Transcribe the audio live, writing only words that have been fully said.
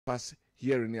pass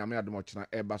hearing ame adomochna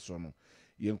eba so no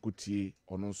yenkuti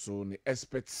ono so ni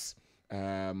experts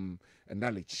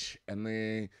knowledge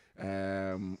and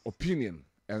opinion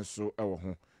and so ewo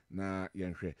ho na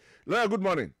yenhwe. Lawyer, good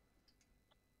morning.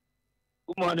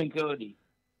 Good morning, Cody.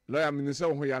 Lawyer,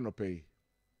 minister ho ya no pay.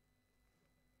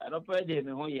 I don't pay them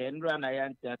who you and run a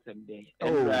young chattem day.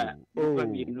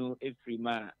 And you know, if free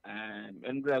man and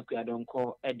I don't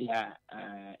call Edia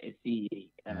a CA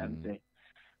and say,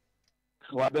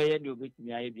 what by you with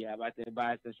me idea about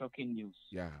the shocking news.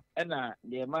 Yeah. And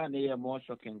the man here more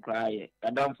shocking cry.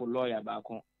 I don't for lawyer back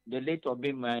home. The late of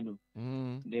big man,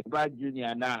 the bad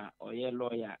junior now or your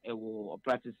lawyer, or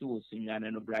practice was senior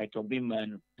and bright or big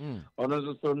man.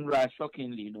 Also, so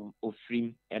shockingly, of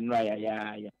free and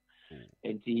raya.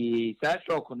 And the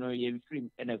shock no yen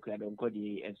free and a crowd on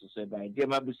Cody and so say by dear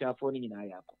Mabusa phone in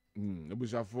Ayako.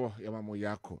 Busafo Yamamo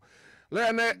Yako.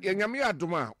 Lene Yanyami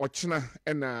Aduma, Ochina,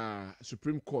 and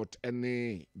Supreme Court,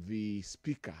 any the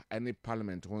Speaker, any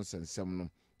Parliament, once and some.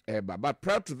 But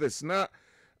prior to this, now,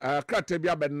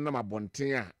 Kratebia Benama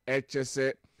Bontia,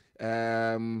 HSA,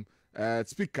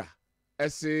 Speaker,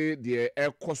 essay the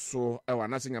air coso, or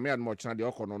nothing, I mean, Mochana, the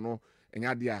Okono.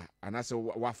 Enyadia and I say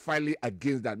we filing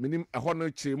against that meaning a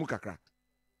honor mukakra.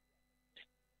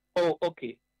 Oh,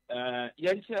 okay.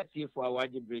 Young chatty for a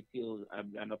wide break till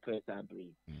an operator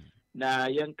break. Now,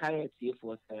 young kayati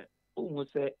for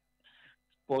say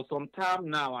for some time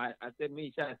now, I said,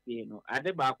 me shall say, no, I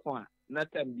did back one,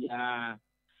 not be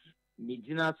me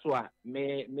dinner swa,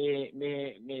 me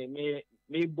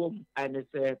boom, and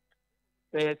say,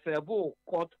 there's a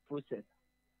court process.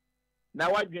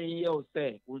 Now what you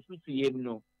say, we should see him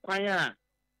no. Kwaya,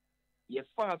 ye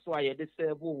fast why ye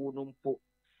disable wouldn't put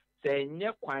say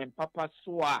near quine papa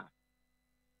swa.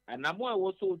 And I'm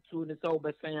also to the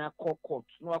sober saying court,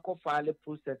 no I file a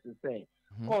process and say,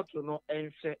 court no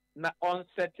answer, not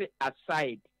onset it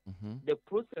aside. The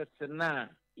process now,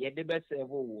 ye the best ever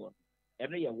one,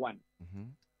 every year one.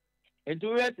 And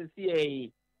to rest to see a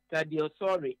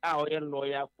sorry, our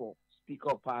lawyer for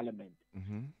Speaker of Parliament.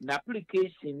 The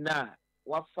application now.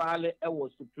 What file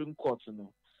was Supreme Court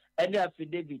no any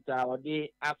affidavit or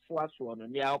they afwas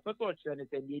one ya opeto chene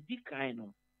say the decline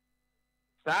no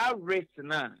sa rate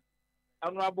na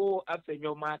honorable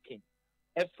afenyo marking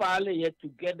a file yet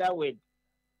together with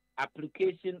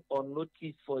application or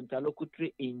notice for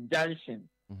interlocutory injunction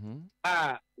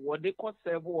what they call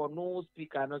serve or no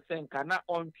speaker no say kana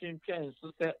on twin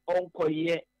so say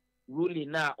onko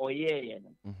ruling now or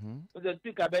so the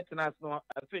speaker better no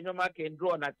afenyo marking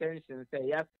draw attention say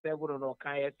yes several no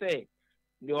can say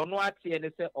the ono ati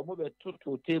and say omo be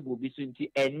to table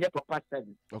bisunti enye proper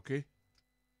service. Okay.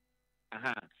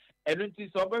 And it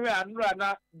is over and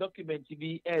document to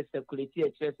be a circulate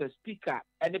a speaker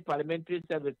any parliamentary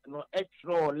service no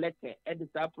extra letter and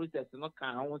the process no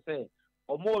can say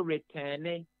or more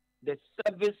returning the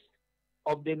service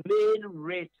of the main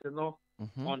rate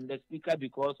on the speaker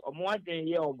because more than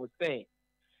year almost say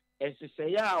and to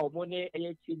say or money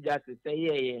just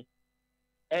say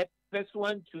a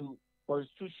pursuant to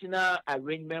constitutional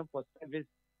arrangement for service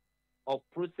of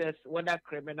process, whether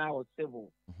criminal or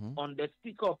civil, on the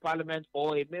Speaker of Parliament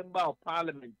or a member of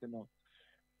Parliament,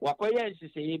 Wakoya is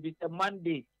say a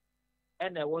mandate,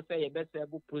 and I will say a best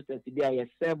process there is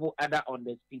several other on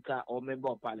the Speaker or member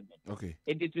of Parliament. Okay.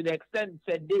 And to the extent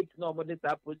said date normally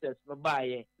that process no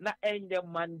buy not end the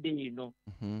Monday, not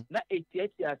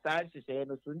 88 years to say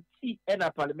no soon see and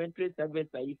a parliamentary service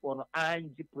for no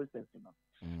ING process.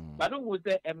 But don't we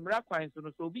say Emra Quine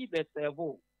so be best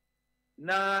several.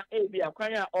 Na ebi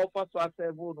akwanya offer so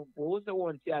asevo no bo se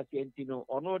won ti asientino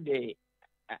ono de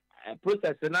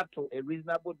process na to a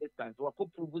reasonable distance what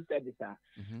could prove service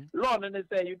law no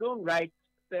say you don't write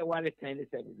say one kind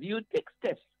service you take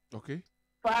steps. Okay.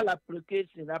 File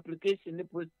application the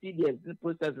procedures the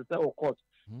process or court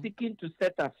seeking to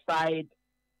set aside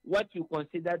what you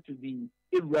consider to be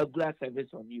irregular service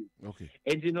on you. Okay.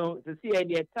 And to see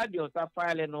any study or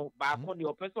file no back on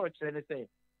your person say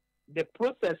the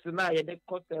process now the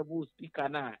court will speaker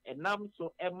now and now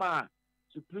so Emma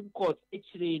Supreme Court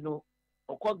actually or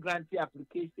court grantee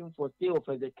application for stay of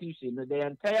execution the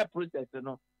entire process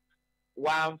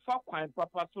one for quite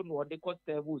proper so no the court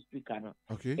will speaker no.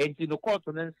 Okay. And the court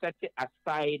then set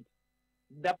aside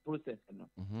that process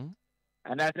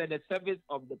and I said the service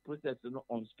of the process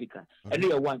on speaker. And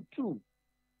you 1 2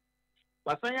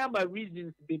 but some by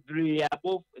reasons be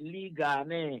above legal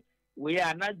we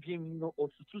are not dreaming or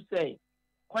to say,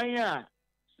 Quaya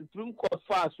Supreme Court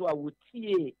fast so I would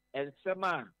see and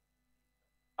Sama.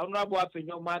 I'm not watching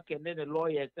your mark and then the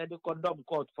lawyer said the condom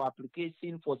court for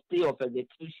application for stay of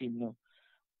execution.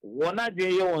 One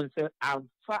adwene ye won say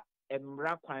amfa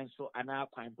emra kwan so ana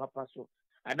kwan papa so.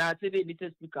 And I said they need to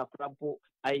speak up.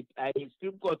 I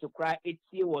Supreme Court to cry 8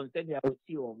 year one, send your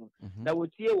tea on. That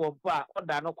would see one part, or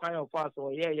that no kind of fast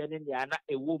or yeah, and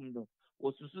a woman no.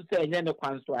 Was to say, and the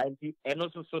constituency, and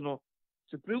also so no.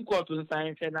 Supreme Court to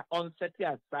sign on set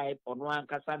aside on one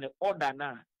Casan order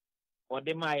now. Or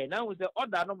the my now was the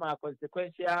order no my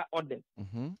consequential order.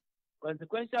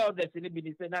 Consequential orders in the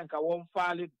business, and one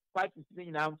file, 5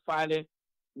 16 and file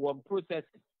one process.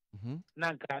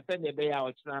 Nanka send the bay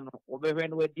out over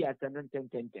when we did 10.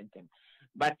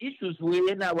 But issues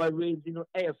we in our raising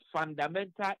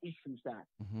fundamental issues are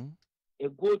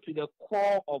go to the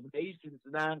core of the issues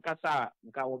Nankasa,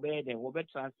 Nkaobe, and Robert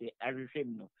Transit, and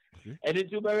no. And in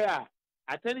Tuberia,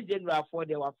 Attorney General for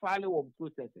they were filing on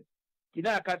processes.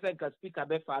 Tina Kasa can speak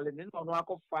about filing in on one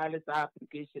of files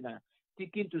application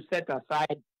seeking to set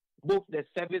aside both the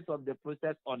service of the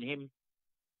process on him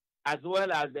as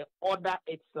well as the order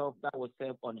itself that was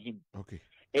served on him. Okay.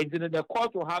 And then the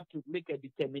court will have to make a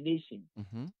determination.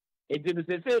 And then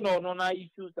they say no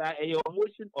issues are a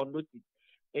motion or notice.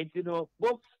 And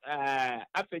both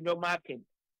after your market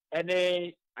and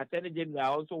the Attorney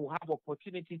General also will have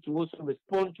opportunity to also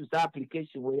respond to the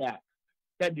application where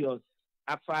Tebios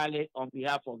are filing on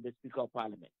behalf of the Speaker of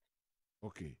Parliament.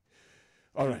 Okay.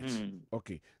 All right.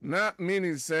 Okay. Now,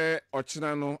 meaning say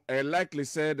Ochinano, likely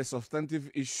say the substantive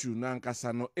issue na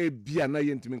nkasano bia na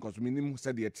yentimi because minimum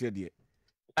said the etie.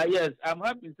 Yes, I'm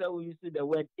happy say we use the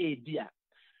word bia.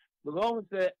 Because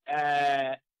say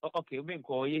okay, we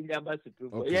call you number Supreme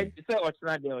Court. Yes, say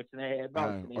Ochina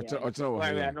about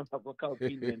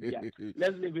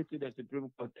let's leave it to the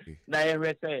Supreme Court. Now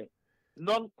say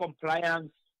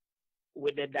non-compliance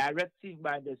with the directive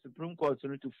by the Supreme Court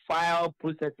to file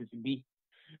processes be.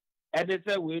 And they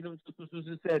say we know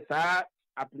to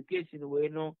application we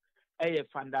know a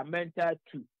fundamental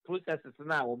to processes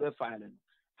now will be filing.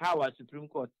 How a Supreme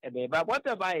Court but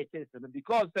whatever it is,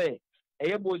 because say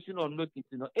a motion on notice,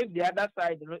 if the other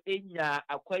side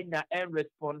acquire and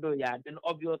respond, then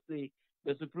obviously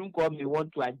the Supreme Court may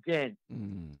want to adjourn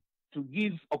to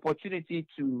give opportunity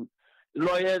to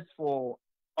lawyers for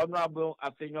Honorable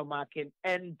Afenyo Markin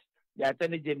and the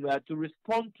Attorney General to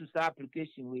respond to the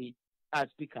application we as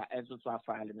Speaker and also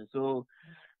filing. So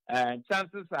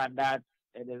chances are that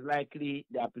it is likely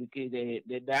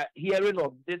the hearing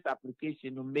of this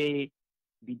application may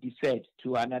be deferred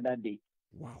to another day.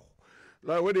 Wow.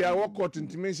 Like when they are court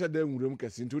intimation them room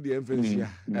into the infancy.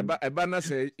 Ebana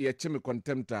say ye chemi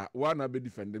contempt one be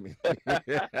defend me to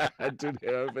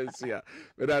the infancy.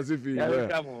 But as if you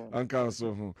were uncle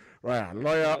so right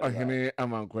lawyer Ohene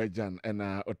Gyan and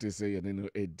Otese Yanino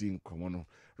Edin Komono.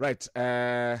 Right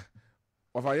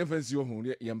of our infancy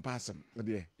yem pass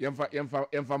yem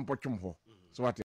yemfa pochum ho. So what